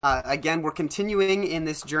Again, we're continuing in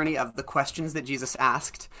this journey of the questions that Jesus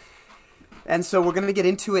asked. And so we're going to get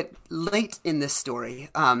into it late in this story.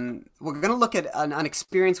 We're going to look at an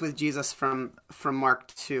experience with Jesus from Mark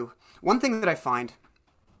 2. One thing that I find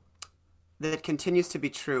that continues to be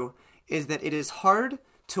true is that it is hard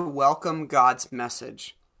to welcome God's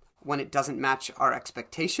message when it doesn't match our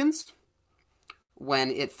expectations, when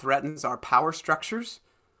it threatens our power structures,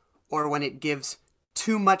 or when it gives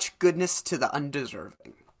too much goodness to the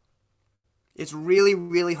undeserving. It's really,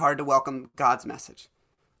 really hard to welcome God's message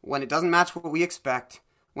when it doesn't match what we expect,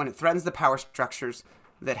 when it threatens the power structures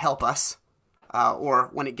that help us, or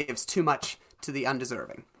when it gives too much to the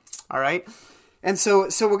undeserving. All right? And so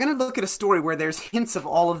we're going to look at a story where there's hints of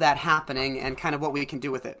all of that happening and kind of what we can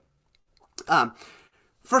do with it.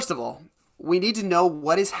 First of all, we need to know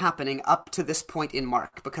what is happening up to this point in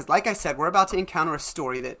Mark, because like I said, we're about to encounter a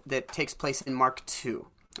story that takes place in Mark 2.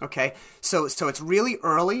 Okay, so it's really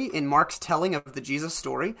early in Mark's telling of the Jesus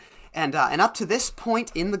story, and up to this point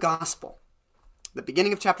in the gospel, the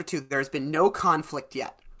beginning of chapter 2, there's been no conflict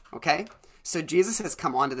yet. Okay, so Jesus has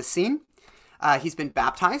come onto the scene. He's been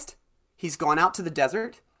baptized. He's gone out to the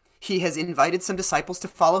desert. He has invited some disciples to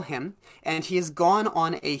follow him, and he has gone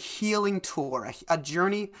on a healing tour, a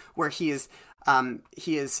journey where he has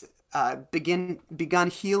begun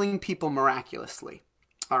healing people miraculously.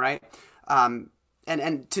 All right.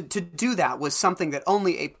 And to do that was something that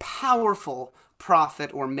only a powerful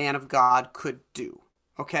prophet or man of God could do.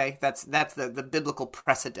 Okay, that's the biblical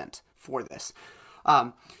precedent for this.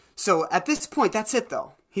 So at this point, that's it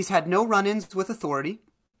though. He's had no run-ins with authority.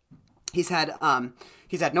 He's had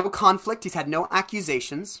no conflict. He's had no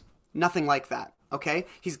accusations. Nothing like that. Okay,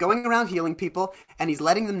 he's going around healing people, and he's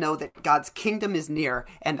letting them know that God's kingdom is near.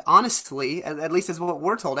 And honestly, at least as what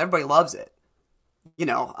we're told, everybody loves it. You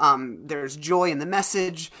know, there's joy in the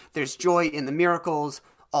message, there's joy in the miracles,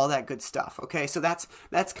 all that good stuff. Okay, so that's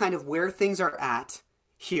kind of where things are at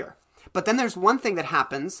here. But then there's one thing that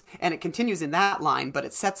happens, and it continues in that line, but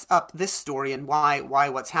it sets up this story and why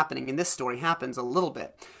what's happening in this story happens a little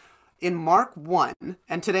bit. In Mark 1,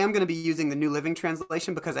 and today I'm going to be using the New Living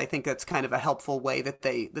Translation because I think that's kind of a helpful way that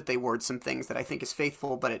they word some things that I think is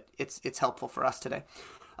faithful, but it's helpful for us today.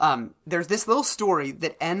 There's this little story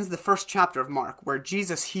that ends the first chapter of Mark where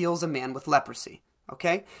Jesus heals a man with leprosy.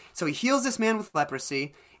 Okay? So he heals this man with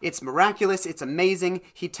leprosy. It's miraculous. It's amazing.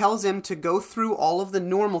 He tells him to go through all of the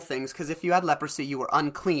normal things because if you had leprosy, you were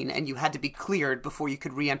unclean and you had to be cleared before you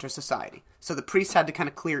could re-enter society. So the priest had to kind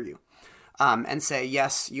of clear you and say,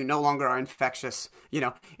 yes, you no longer are infectious. You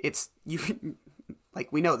know,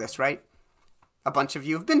 like we know this, right? A bunch of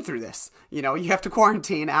you have been through this. You know, you have to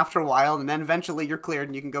quarantine after a while, and then eventually you're cleared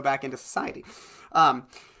and you can go back into society. But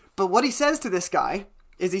what he says to this guy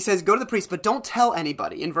is he says, go to the priest, but don't tell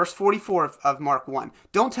anybody. In verse 44 of Mark 1,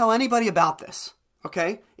 don't tell anybody about this,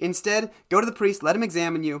 okay? Instead, go to the priest, let him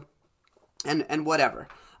examine you, and whatever.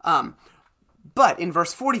 But in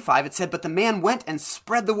verse 45, it said, but the man went and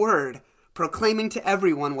spread the word, proclaiming to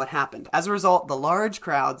everyone what happened. As a result, the large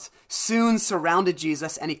crowds soon surrounded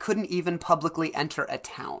Jesus, and he couldn't even publicly enter a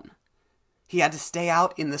town. He had to stay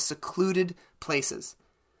out in the secluded places,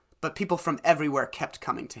 but people from everywhere kept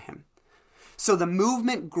coming to him. So the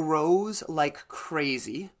movement grows like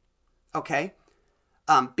crazy, okay?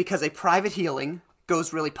 Because a private healing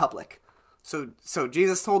goes really public. So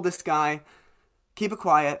Jesus told this guy, keep it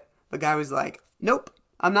quiet. The guy was like, nope,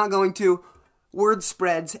 I'm not going to. Word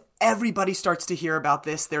spreads. Everybody starts to hear about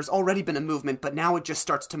this. There's already been a movement, but now it just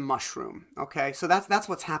starts to mushroom. Okay, so that's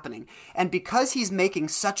what's happening. And because he's making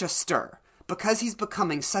such a stir, because he's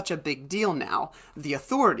becoming such a big deal now, the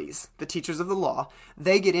authorities, the teachers of the law,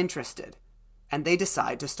 they get interested. And they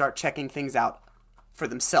decide to start checking things out for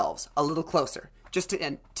themselves a little closer. Just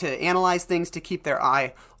to analyze things, to keep their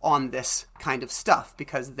eye on this kind of stuff.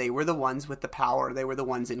 Because they were the ones with the power. They were the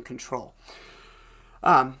ones in control.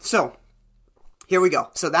 So here we go.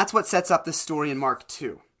 So that's what sets up this story in Mark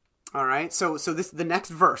 2. All right. So this the next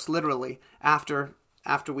verse, literally, after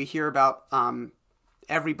we hear about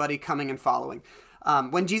everybody coming and following.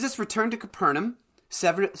 When Jesus returned to Capernaum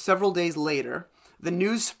several days later, the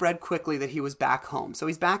news spread quickly that he was back home. So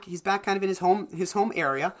he's back kind of in his home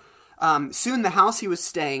area. Soon the house he was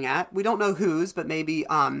staying at, we don't know whose, but maybe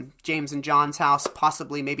James and John's house,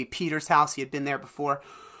 possibly maybe Peter's house. He had been there before,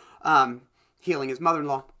 healing his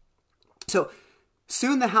mother-in-law. So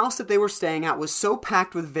soon the house that they were staying at was so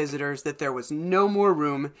packed with visitors that there was no more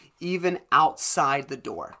room even outside the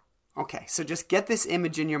door. Okay, so just get this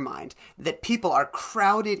image in your mind, that people are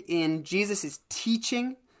crowded in. Jesus is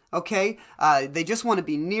teaching, okay? They just want to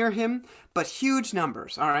be near him, but huge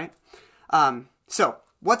numbers, all right? So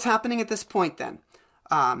what's happening at this point then?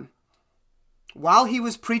 while he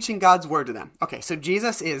was preaching God's word to them. Okay, so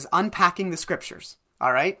Jesus is unpacking the scriptures,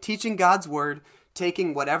 all right? Teaching God's word,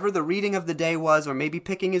 taking whatever the reading of the day was, or maybe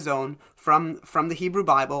picking his own from the Hebrew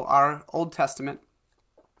Bible, our Old Testament.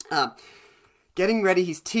 Getting ready,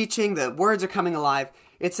 he's teaching, the words are coming alive.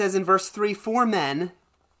 It says in verse 3, 4 men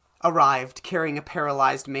arrived carrying a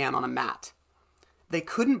paralyzed man on a mat. They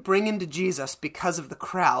couldn't bring him to Jesus because of the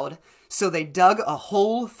crowd, so they dug a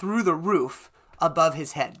hole through the roof above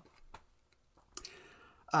his head.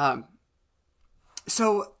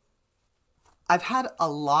 So I've had a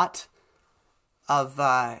lot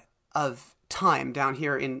of time down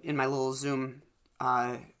here in my little Zoom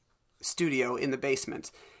studio in the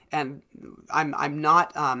basement, and I'm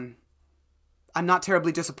not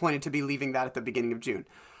terribly disappointed to be leaving that at the beginning of June.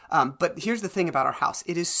 But here's the thing about our house.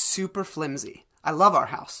 It is super flimsy. I love our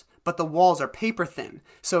house, but the walls are paper thin.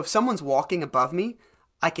 So if someone's walking above me,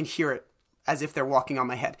 I can hear it as if they're walking on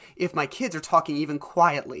my head. If my kids are talking even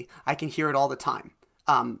quietly, I can hear it all the time,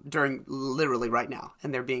 during literally right now.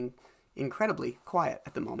 And they're being incredibly quiet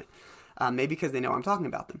at the moment. Maybe because they know I'm talking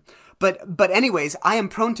about them. But anyways, I am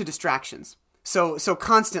prone to distractions. So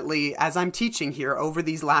constantly, as I'm teaching here over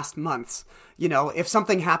these last months, you know, if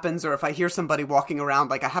something happens or if I hear somebody walking around,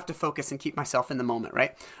 like I have to focus and keep myself in the moment,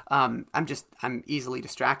 right? I'm easily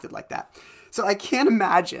distracted like that. So I can't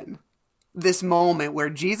imagine this moment where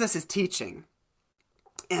Jesus is teaching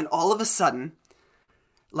and all of a sudden,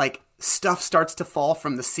 like, stuff starts to fall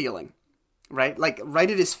from the ceiling, right? Like right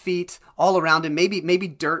at his feet, all around him, maybe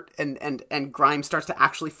dirt and grime starts to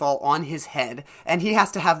actually fall on his head. And he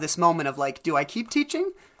has to have this moment of like, do I keep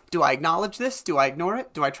teaching? Do I acknowledge this? Do I ignore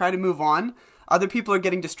it? Do I try to move on? Other people are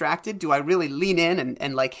getting distracted. Do I really lean in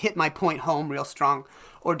and like hit my point home real strong?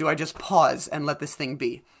 Or do I just pause and let this thing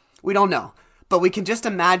be? We don't know. But we can just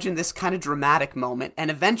imagine this kind of dramatic moment, and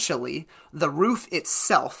eventually the roof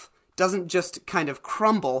itself doesn't just kind of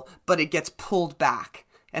crumble, but it gets pulled back.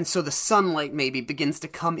 And so the sunlight maybe begins to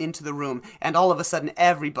come into the room, and all of a sudden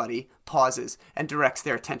everybody pauses and directs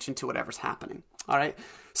their attention to whatever's happening. All right?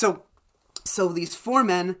 So these 4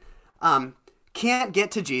 men can't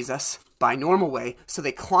get to Jesus by normal way, so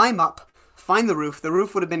they climb up, find the roof. The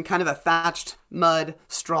roof would have been kind of a thatched mud,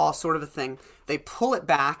 straw sort of a thing. They pull it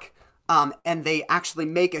back, and they actually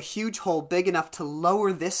make a huge hole big enough to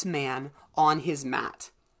lower this man on his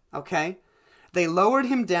mat. Okay? They lowered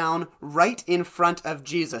him down right in front of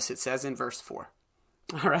Jesus, it says in verse 4.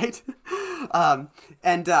 All right? So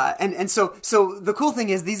the cool thing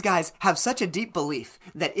is these guys have such a deep belief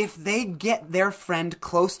that if they get their friend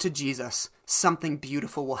close to Jesus, something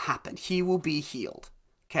beautiful will happen. He will be healed.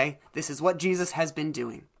 Okay? This is what Jesus has been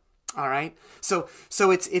doing. All right? So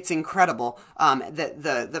it's incredible that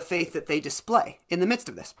the faith that they display in the midst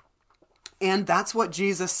of this. And that's what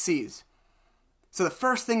Jesus sees. So the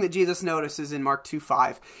first thing that Jesus notices in Mark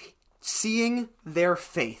 2:5, seeing their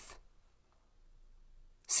faith.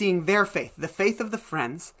 Seeing their faith, the faith of the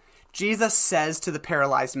friends, Jesus says to the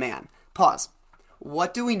paralyzed man, pause.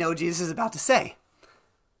 What do we know Jesus is about to say?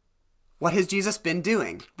 What has Jesus been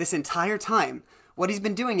doing this entire time? What he's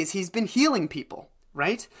been doing is he's been healing people,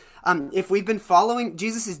 right? If we've been following,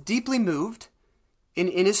 Jesus is deeply moved in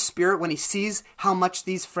his spirit when he sees how much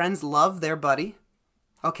these friends love their buddy,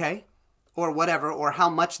 okay? Or whatever, or how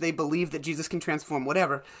much they believe that Jesus can transform,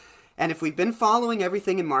 whatever. And if we've been following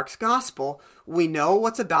everything in Mark's gospel, we know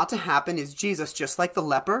what's about to happen is Jesus, just like the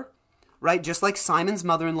leper, right? Just like Simon's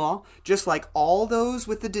mother-in-law, just like all those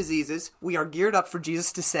with the diseases, we are geared up for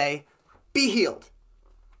Jesus to say, be healed.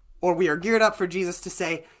 Or we are geared up for Jesus to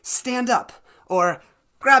say, stand up. Or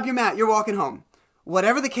grab your mat, you're walking home.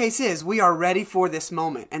 Whatever the case is, we are ready for this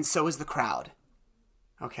moment, and so is the crowd.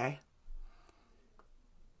 Okay?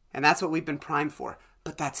 And that's what we've been primed for.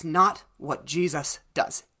 But that's not what Jesus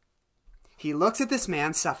does. He looks at this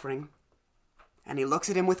man suffering, and he looks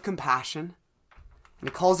at him with compassion, and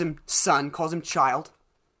he calls him son, calls him child.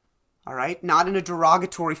 All right? Not in a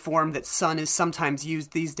derogatory form that son is sometimes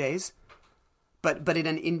used these days, but in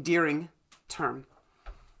an endearing term.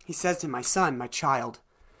 He says to him, my son, my child,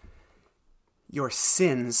 your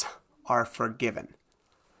sins are forgiven.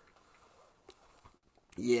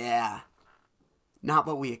 Yeah. Not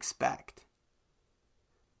what we expect.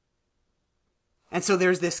 And so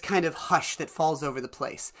there's this kind of hush that falls over the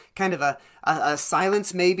place. Kind of a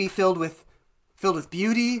silence maybe filled with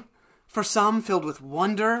beauty for some, filled with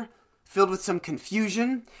wonder, filled with some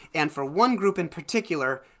confusion. And for one group in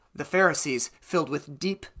particular, the Pharisees, filled with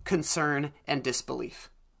deep concern and disbelief.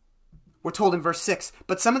 We're told in verse 6,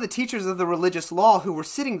 but some of the teachers of the religious law who were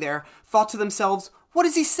sitting there thought to themselves, what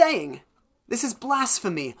is he saying? This is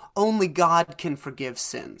blasphemy. Only God can forgive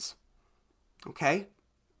sins. Okay?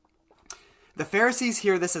 The Pharisees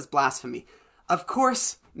hear this as blasphemy. Of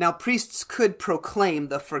course, now priests could proclaim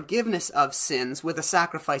the forgiveness of sins with a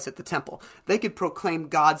sacrifice at the temple. They could proclaim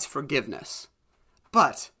God's forgiveness.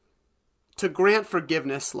 But to grant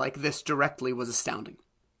forgiveness like this directly was astounding.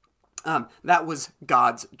 That was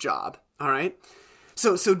God's job, all right?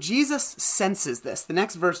 So Jesus senses this. The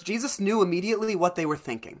next verse, Jesus knew immediately what they were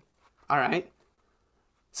thinking, all right?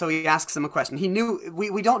 So he asks them a question. He knew,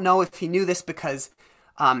 we don't know if he knew this because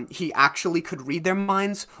he actually could read their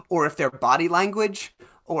minds, or if their body language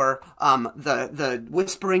or the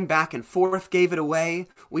whispering back and forth gave it away.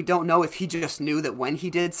 We don't know if he just knew that when he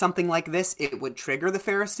did something like this, it would trigger the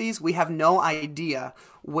Pharisees. We have no idea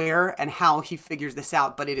where and how he figures this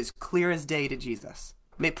out, but it is clear as day to Jesus.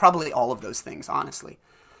 Probably all of those things, honestly.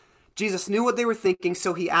 Jesus knew what they were thinking,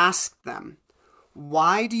 so he asked them,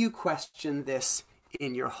 "Why do you question this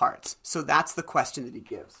in your hearts?" So that's the question that he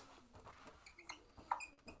gives.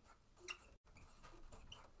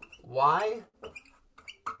 Why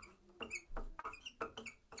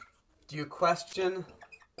do you question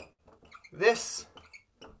this?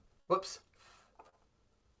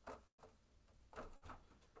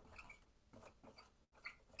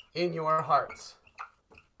 In your hearts.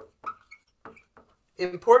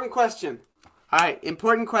 Important question. All right,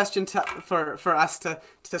 important question for us to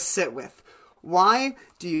sit with. Why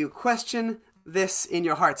do you question this in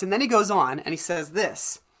your hearts? And then he goes on and he says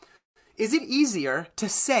this. Is it easier to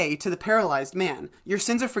say to the paralyzed man, your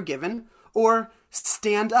sins are forgiven, or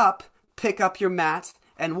stand up, pick up your mat,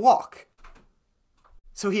 and walk?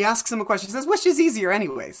 So he asks him a question. He says, which is easier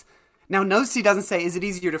anyways? Now notice he doesn't say, is it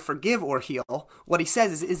easier to forgive or heal? What he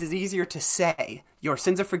says is it easier to say, your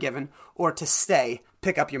sins are forgiven, or to say,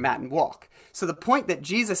 pick up your mat and walk? So the point that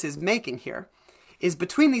Jesus is making here is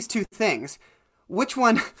between these two things, which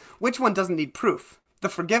one doesn't need proof? The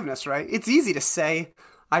forgiveness, right? It's easy to say,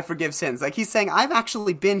 I forgive sins. Like he's saying, I've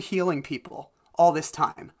actually been healing people all this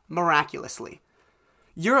time, miraculously.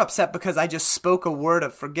 You're upset because I just spoke a word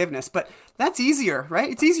of forgiveness, but that's easier, right?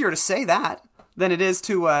 It's easier to say that than it is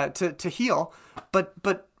to heal.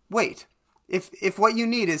 But wait, if what you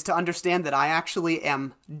need is to understand that I actually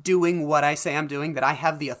am doing what I say I'm doing, that I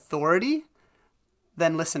have the authority,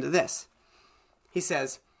 then listen to this. He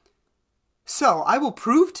says, so I will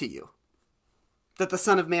prove to you that the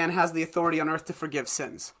Son of Man has the authority on earth to forgive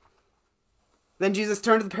sins. Then Jesus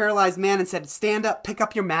turned to the paralyzed man and said, stand up, pick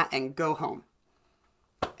up your mat, and go home.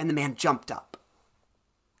 And the man jumped up,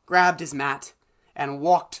 grabbed his mat, and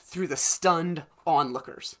walked through the stunned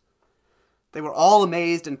onlookers. They were all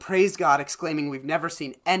amazed and praised God, exclaiming, we've never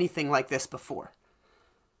seen anything like this before.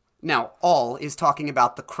 Now, all is talking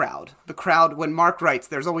about the crowd. The crowd, when Mark writes,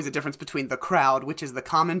 there's always a difference between the crowd, which is the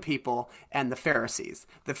common people, and the Pharisees.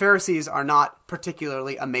 The Pharisees are not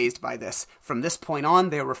particularly amazed by this. From this point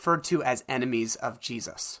on, they are referred to as enemies of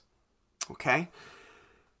Jesus. Okay?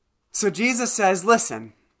 So Jesus says,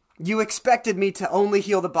 listen, you expected me to only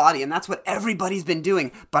heal the body, and that's what everybody's been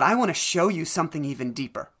doing, but I want to show you something even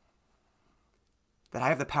deeper. That I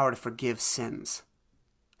have the power to forgive sins.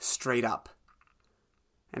 Straight up.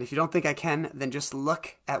 And if you don't think I can, then just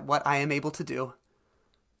look at what I am able to do,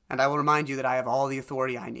 and I will remind you that I have all the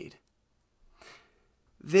authority I need.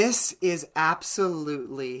 This is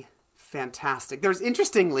absolutely fantastic. There's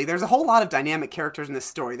a whole lot of dynamic characters in this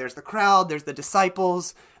story. There's the crowd, there's the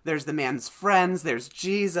disciples, there's the man's friends, there's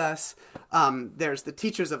Jesus, there's the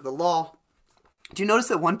teachers of the law. Do you notice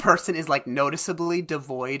that one person is like noticeably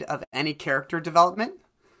devoid of any character development?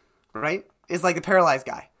 Right? Is like the paralyzed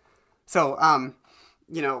guy. So,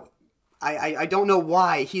 I don't know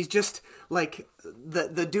why. He's just like,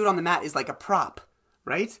 the dude on the mat is like a prop,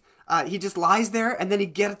 right? He just lies there and then he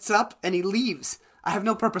gets up and he leaves. I have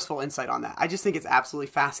no purposeful insight on that. I just think it's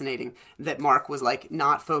absolutely fascinating that Mark was like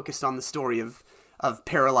not focused on the story of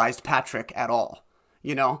paralyzed Patrick at all,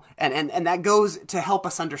 you know? And that goes to help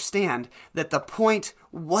us understand that the point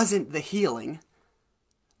wasn't the healing.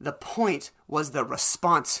 The point was the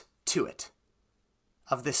response to it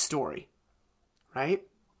of this story. Right?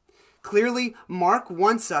 Clearly, Mark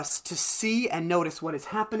wants us to see and notice what is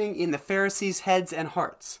happening in the Pharisees' heads and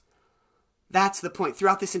hearts. That's the point.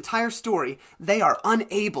 Throughout this entire story, they are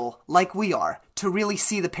unable, like we are, to really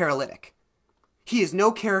see the paralytic. He is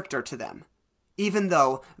no character to them, even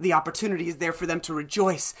though the opportunity is there for them to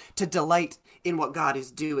rejoice, to delight in what God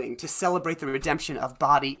is doing, to celebrate the redemption of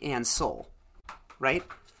body and soul. Right?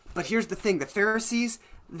 But here's the thing. The Pharisees,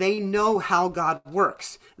 they know how God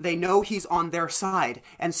works. They know he's on their side.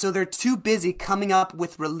 And so they're too busy coming up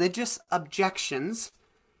with religious objections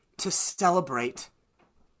to celebrate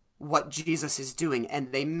what Jesus is doing.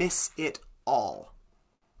 And they miss it all.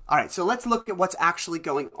 All right, so let's look at what's actually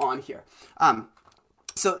going on here.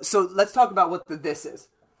 So let's talk about what the this is.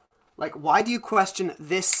 Like, why do you question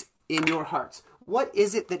this in your hearts? What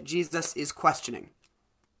is it that Jesus is questioning?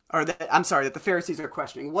 Or that, I'm sorry, that the Pharisees are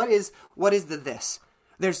questioning. What is the this?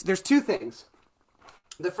 There's two things.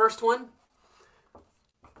 The first one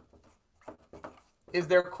is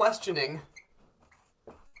they're questioning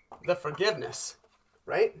the forgiveness,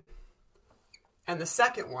 right? And the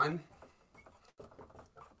second one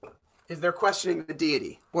is they're questioning the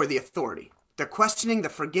deity or the authority. They're questioning the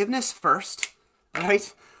forgiveness first,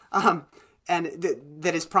 right? And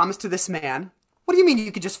that is promised to this man. What do you mean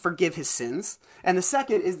you could just forgive his sins? And the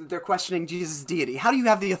second is that they're questioning Jesus' deity. How do you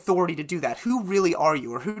have the authority to do that? Who really are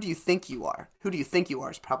you, or who do you think you are? Who do you think you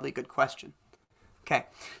are is probably a good question. Okay,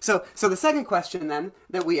 so the second question then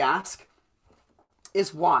that we ask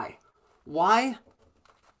is why? Why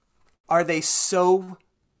are they so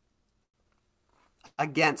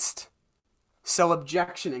against, so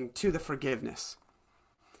objectioning to the forgiveness?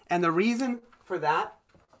 And the reason for that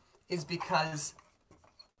is because,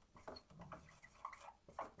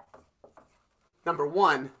 number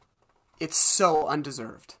one, it's so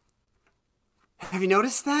undeserved. Have you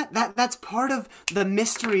noticed that? That's part of the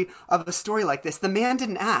mystery of a story like this. The man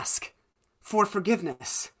didn't ask for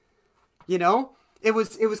forgiveness. You know? It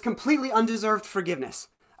was completely undeserved forgiveness.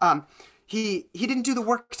 He didn't do the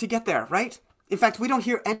work to get there, right? In fact, we don't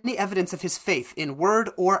hear any evidence of his faith in word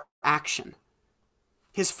or action.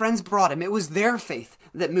 His friends brought him. It was their faith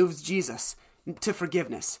that moves Jesus to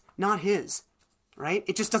forgiveness, not his, right?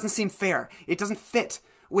 It just doesn't seem fair. It doesn't fit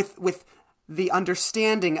with the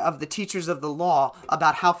understanding of the teachers of the law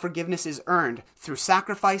about how forgiveness is earned through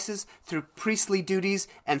sacrifices, through priestly duties,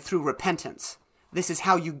 and through repentance. This is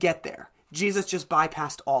how you get there. Jesus just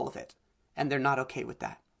bypassed all of it, and they're not okay with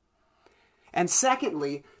that. And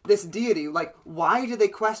secondly, this deity, like, why do they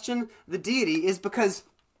question the deity is because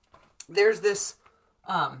there's this,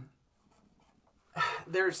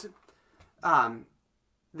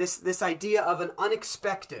 this idea of an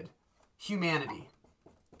unexpected humanity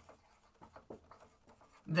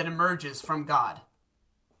that emerges from God.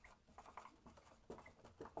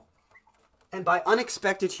 And by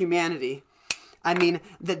unexpected humanity, I mean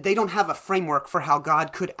that they don't have a framework for how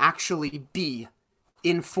God could actually be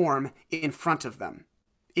in form in front of them.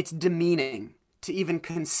 It's demeaning to even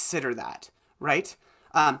consider that, right?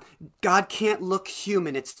 God can't look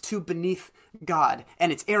human. It's too beneath God,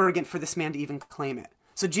 and it's arrogant for this man to even claim it.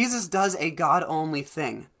 So Jesus does a God-only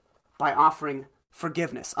thing by offering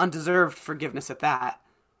forgiveness, undeserved forgiveness at that,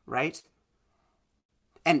 right?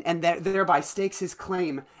 And thereby stakes his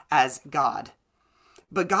claim as God.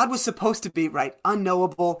 But God was supposed to be, right,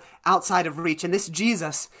 unknowable, outside of reach. And this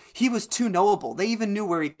Jesus, he was too knowable. They even knew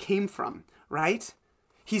where he came from, right?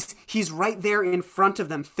 He's right there in front of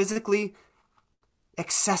them, physically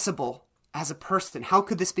accessible as a person. How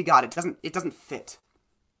could this be God? It doesn't fit.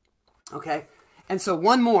 Okay? And so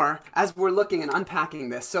one more, as we're looking and unpacking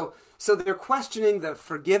this. So they're questioning the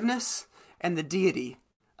forgiveness and the deity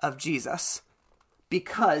of Jesus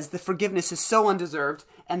because the forgiveness is so undeserved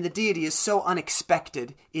and the deity is so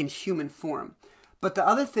unexpected in human form. But the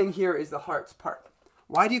other thing here is the hearts part.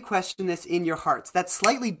 Why do you question this in your hearts? That's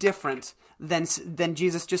slightly different than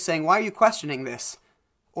Jesus just saying, why are you questioning this?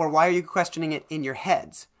 Or why are you questioning it in your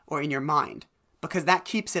heads or in your mind? Because that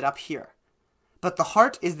keeps it up here. But the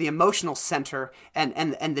heart is the emotional center and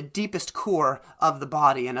the deepest core of the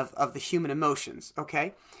body and of the human emotions,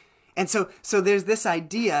 okay? And so there's this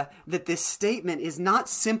idea that this statement is not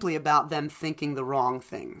simply about them thinking the wrong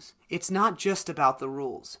things. It's not just about the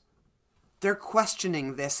rules. They're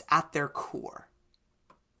questioning this at their core,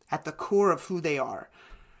 at the core of who they are.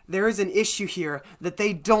 There is an issue here that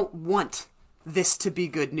they don't want this to be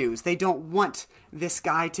good news. They don't want this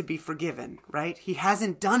guy to be forgiven, right? He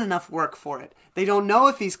hasn't done enough work for it. They don't know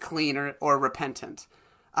if he's clean or repentant.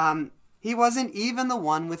 He wasn't even the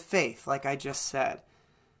one with faith, like I just said.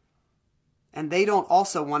 And they don't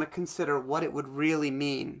also want to consider what it would really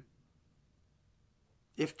mean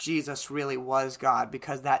if Jesus really was God,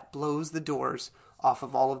 because that blows the doors off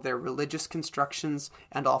of all of their religious constructions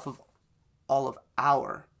and off of all of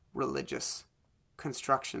our religious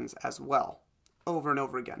constructions as well, over and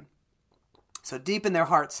over again. So deep in their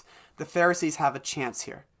hearts, the Pharisees have a chance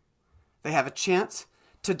here. They have a chance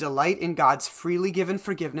to delight in God's freely given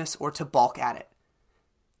forgiveness or to balk at it.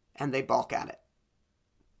 And they balk at it.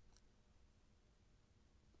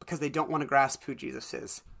 Because they don't want to grasp who Jesus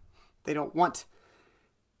is. They don't want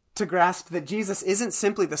to grasp that Jesus isn't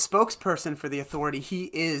simply the spokesperson for the authority. He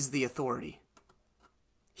is the authority.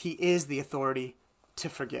 He is the authority to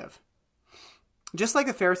forgive. Just like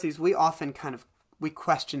the Pharisees, we often kind of we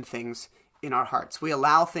question things in our hearts. We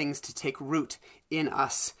allow things to take root in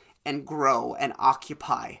us and grow and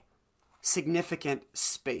occupy significant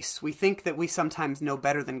space. We think that we sometimes know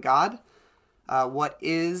better than God what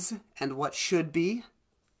is and what should be.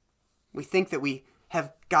 We think that we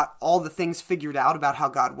have got all the things figured out about how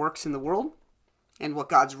God works in the world and what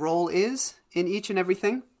God's role is in each and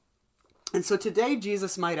everything. And so today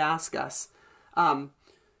Jesus might ask us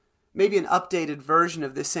maybe an updated version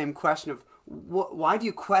of this same question of why do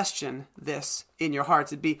you question this in your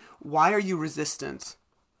hearts? It'd be, why are you resistant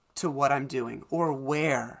to what I'm doing? Or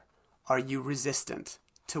where are you resistant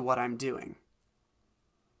to what I'm doing?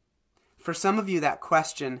 For some of you, that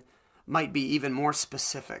question might be even more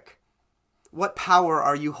specific. What power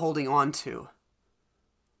are you holding on to?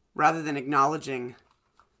 Rather than acknowledging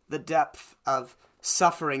the depth of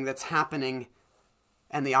suffering that's happening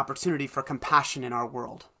and the opportunity for compassion in our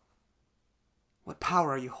world. What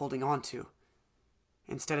power are you holding on to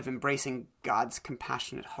instead of embracing God's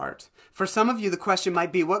compassionate heart? For some of you, the question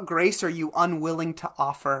might be, what grace are you unwilling to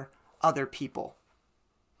offer other people?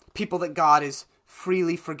 People that God is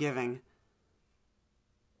freely forgiving,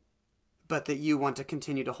 but that you want to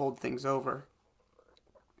continue to hold things over.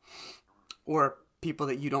 Or people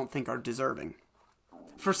that you don't think are deserving.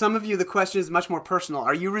 For some of you, the question is much more personal.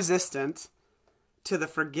 Are you resistant to the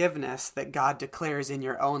forgiveness that God declares in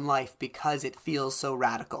your own life because it feels so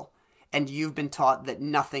radical, and you've been taught that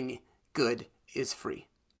nothing good is free?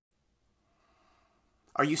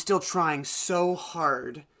 Are you still trying so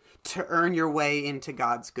hard to earn your way into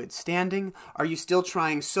God's good standing? Are you still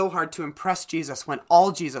trying so hard to impress Jesus when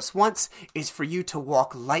all Jesus wants is for you to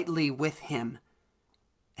walk lightly with him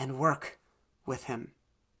and work with him?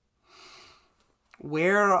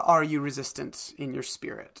 Where are you resistant in your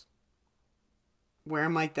spirit? Where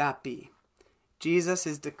might that be? Jesus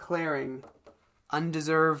is declaring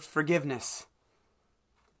undeserved forgiveness.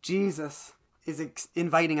 Jesus is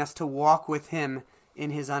inviting us to walk with him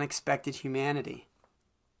in his unexpected humanity.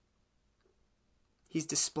 He's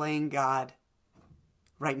displaying God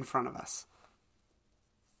right in front of us.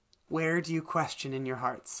 Where do you question in your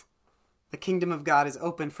hearts? The kingdom of God is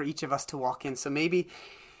open for each of us to walk in. So maybe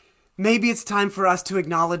it's time for us to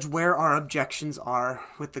acknowledge where our objections are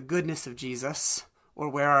with the goodness of Jesus, or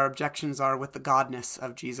where our objections are with the godness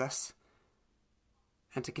of Jesus,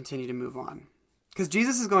 and to continue to move on. Because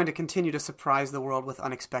Jesus is going to continue to surprise the world with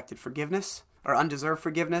unexpected forgiveness, or undeserved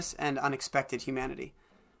forgiveness, and unexpected humanity.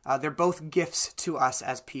 They're both gifts to us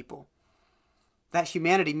as people. That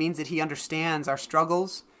humanity means that he understands our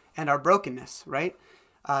struggles and our brokenness, right?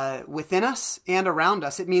 Within us and around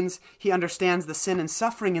us. It means he understands the sin and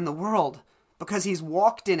suffering in the world because he's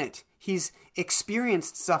walked in it. He's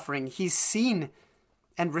experienced suffering. He's seen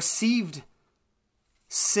and received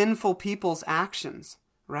sinful people's actions,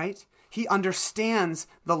 right? He understands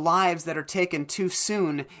the lives that are taken too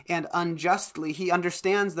soon and unjustly. He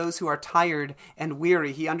understands those who are tired and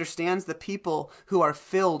weary. He understands the people who are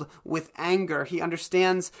filled with anger. He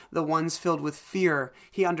understands the ones filled with fear.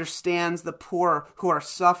 He understands the poor who are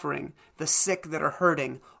suffering, the sick that are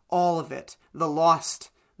hurting, all of it, the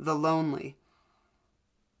lost, the lonely.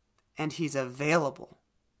 And he's available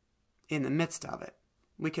in the midst of it.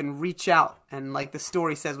 We can reach out and, like the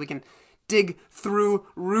story says, we can dig through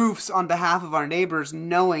roofs on behalf of our neighbors,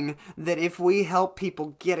 knowing that if we help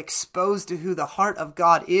people get exposed to who the heart of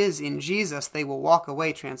God is in Jesus, they will walk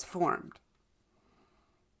away transformed.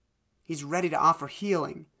 He's ready to offer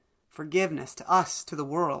healing, forgiveness to us, to the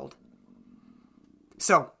world.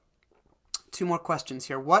 So, 2 more questions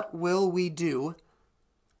here. What will we do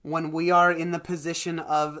when we are in the position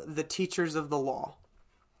of the teachers of the law,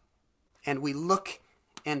 and we look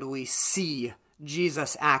and we see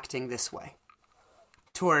Jesus acting this way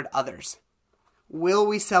toward others? Will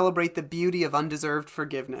we celebrate the beauty of undeserved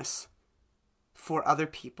forgiveness for other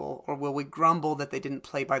people, or will we grumble that they didn't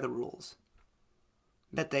play by the rules?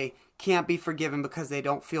 That they can't be forgiven because they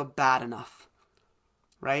don't feel bad enough,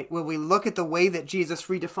 right? Will we look at the way that Jesus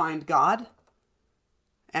redefined God,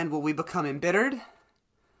 and will we become embittered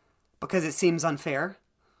because it seems unfair?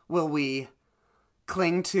 Will we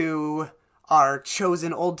cling to our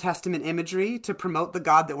chosen Old Testament imagery to promote the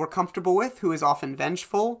God that we're comfortable with, who is often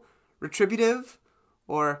vengeful, retributive,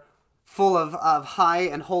 or full of high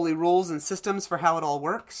and holy rules and systems for how it all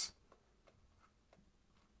works?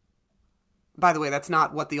 By the way, that's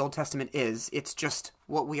not what the Old Testament is. It's just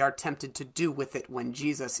what we are tempted to do with it when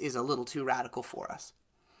Jesus is a little too radical for us.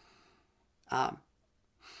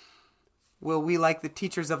 Will we, like the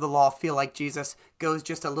teachers of the law, feel like Jesus goes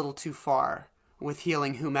just a little too far with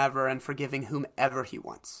healing whomever and forgiving whomever he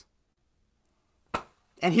wants?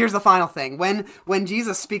 And here's the final thing. When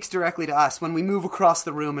Jesus speaks directly to us, when we move across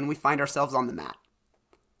the room and we find ourselves on the mat,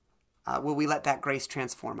 will we let that grace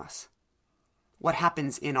transform us? What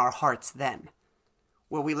happens in our hearts then?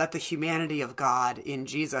 Will we let the humanity of God in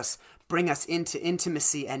Jesus bring us into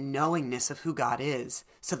intimacy and knowingness of who God is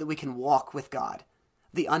so that we can walk with God,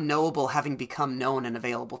 the unknowable having become known and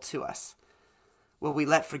available to us? Will we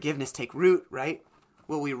let forgiveness take root, right?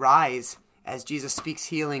 Will we rise as Jesus speaks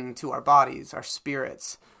healing to our bodies, our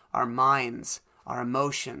spirits, our minds, our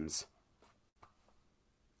emotions?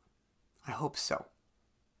 I hope so.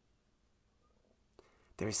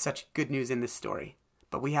 There is such good news in this story,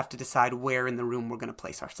 but we have to decide where in the room we're going to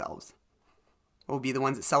place ourselves. Will we be the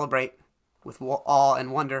ones that celebrate with awe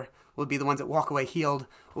and wonder? Will we be the ones that walk away healed?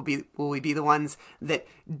 Will we be the ones that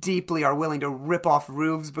deeply are willing to rip off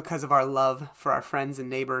roofs because of our love for our friends and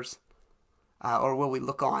neighbors? Or will we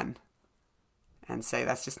look on and say,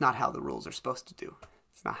 that's just not how the rules are supposed to do.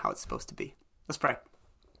 It's not how it's supposed to be. Let's pray.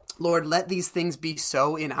 Lord, let these things be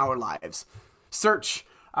so in our lives. Search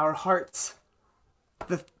our hearts,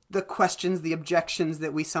 the questions, the objections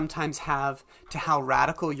that we sometimes have to how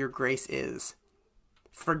radical your grace is.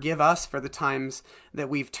 Forgive us for the times that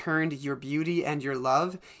we've turned your beauty and your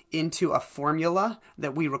love into a formula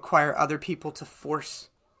that we require other people to force,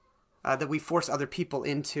 that we force other people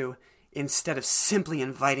into, instead of simply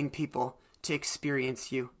inviting people to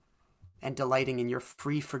experience you and delighting in your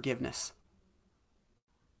free forgiveness.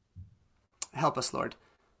 Help us, Lord,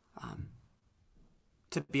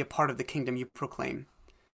 to be a part of the kingdom you proclaim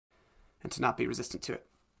and to not be resistant to it.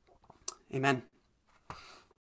 Amen.